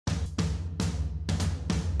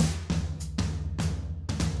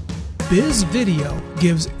bizVideo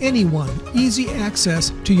gives anyone easy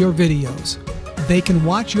access to your videos. They can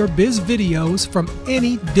watch your bizvideos from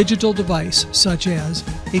any digital device, such as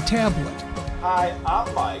a tablet. Hi,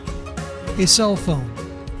 I'm Mike. A cell phone.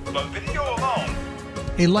 But video alone.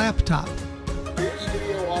 A laptop.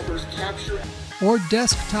 bizVideo offers capture Or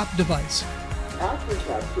desktop device. after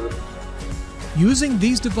capture. Using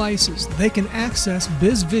these devices, they can access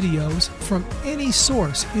bizvideos from any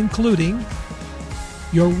source, including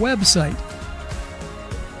your website,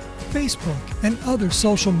 Facebook, and other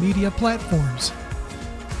social media platforms,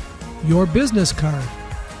 your business card,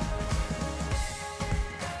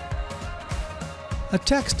 a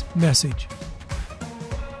text message,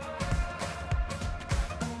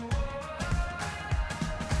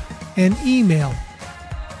 an email,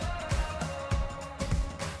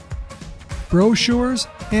 brochures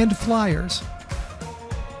and flyers,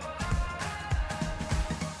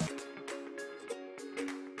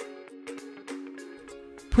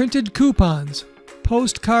 printed coupons,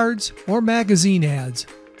 postcards, or magazine ads,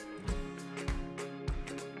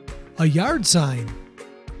 a yard sign,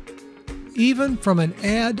 even from an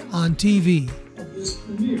ad on TV. Of this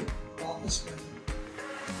premier office method.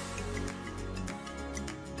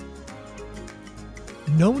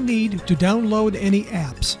 No need to download any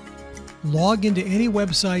apps, log into any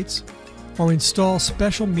websites, or install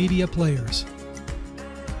special media players.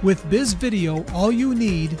 With bizVideo, all you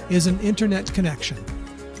need is an internet connection.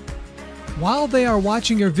 While they are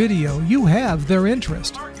watching your video, you have their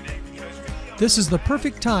interest. This is the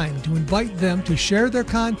perfect time to invite them to share their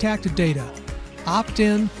contact data, opt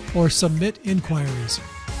in, or submit inquiries.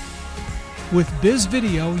 With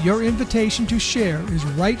bizVideo, your invitation to share is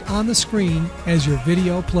right on the screen as your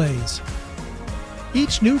video plays.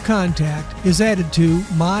 Each new contact is added to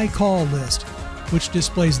My Call List, which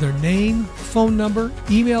displays their name, phone number,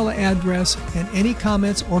 email address, and any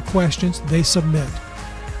comments or questions they submit.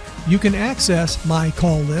 You can access My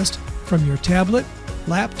Call List from your tablet,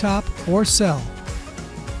 laptop, or cell.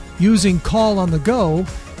 Using Call on the Go,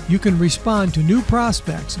 you can respond to new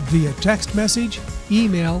prospects via text message,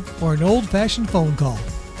 email, or an old-fashioned phone call.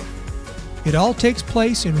 It all takes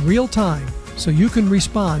place in real time, so you can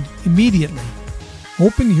respond immediately.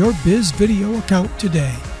 Open your bizVideo account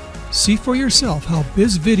today. See for yourself how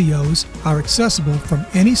bizvideos are accessible from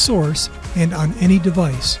any source and on any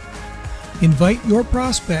device. Invite your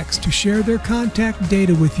prospects to share their contact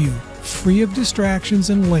data with you, free of distractions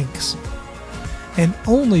and links. And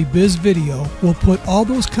only bizVideo will put all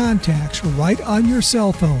those contacts right on your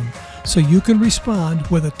cell phone, so you can respond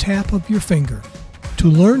with a tap of your finger. To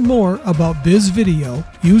learn more about bizVideo,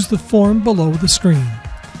 use the form below the screen.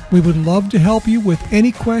 We would love to help you with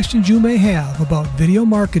any questions you may have about video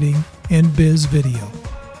marketing and bizVideo.